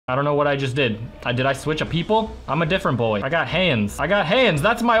I don't know what I just did. Did I switch a people? I'm a different boy. I got hands. I got hands.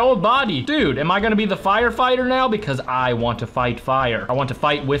 That's my old body. Dude, am I gonna be the firefighter now? Because I want to fight fire. I want to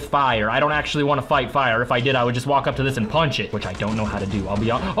fight with fire. I don't actually want to fight fire. If I did, I would just walk up to this and punch it, which I don't know how to do. I'll be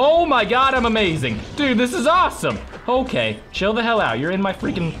honest. Oh my God, I'm amazing. Dude, this is awesome. Okay, chill the hell out. You're in my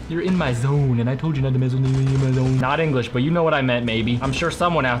zone, and I told you not to mess with me in my zone. Not English, but you know what I meant, maybe. I'm sure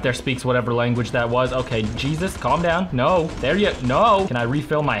someone out there speaks whatever language that was. Okay, Jesus, calm down. No, no. Can I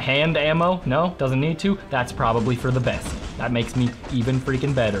refill my hand ammo? No, doesn't need to. That's probably for the best. That makes me even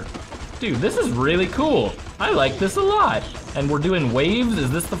freaking better. Dude, this is really cool. I like this a lot. And we're doing waves?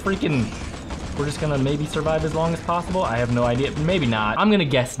 Is this the freaking... We're just gonna maybe survive as long as possible? I have no idea. Maybe not. I'm gonna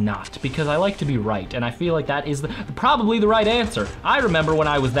guess not, because I like to be right, and I feel like that is probably the right answer. I remember when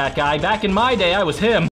I was that guy. Back in my day, I was him.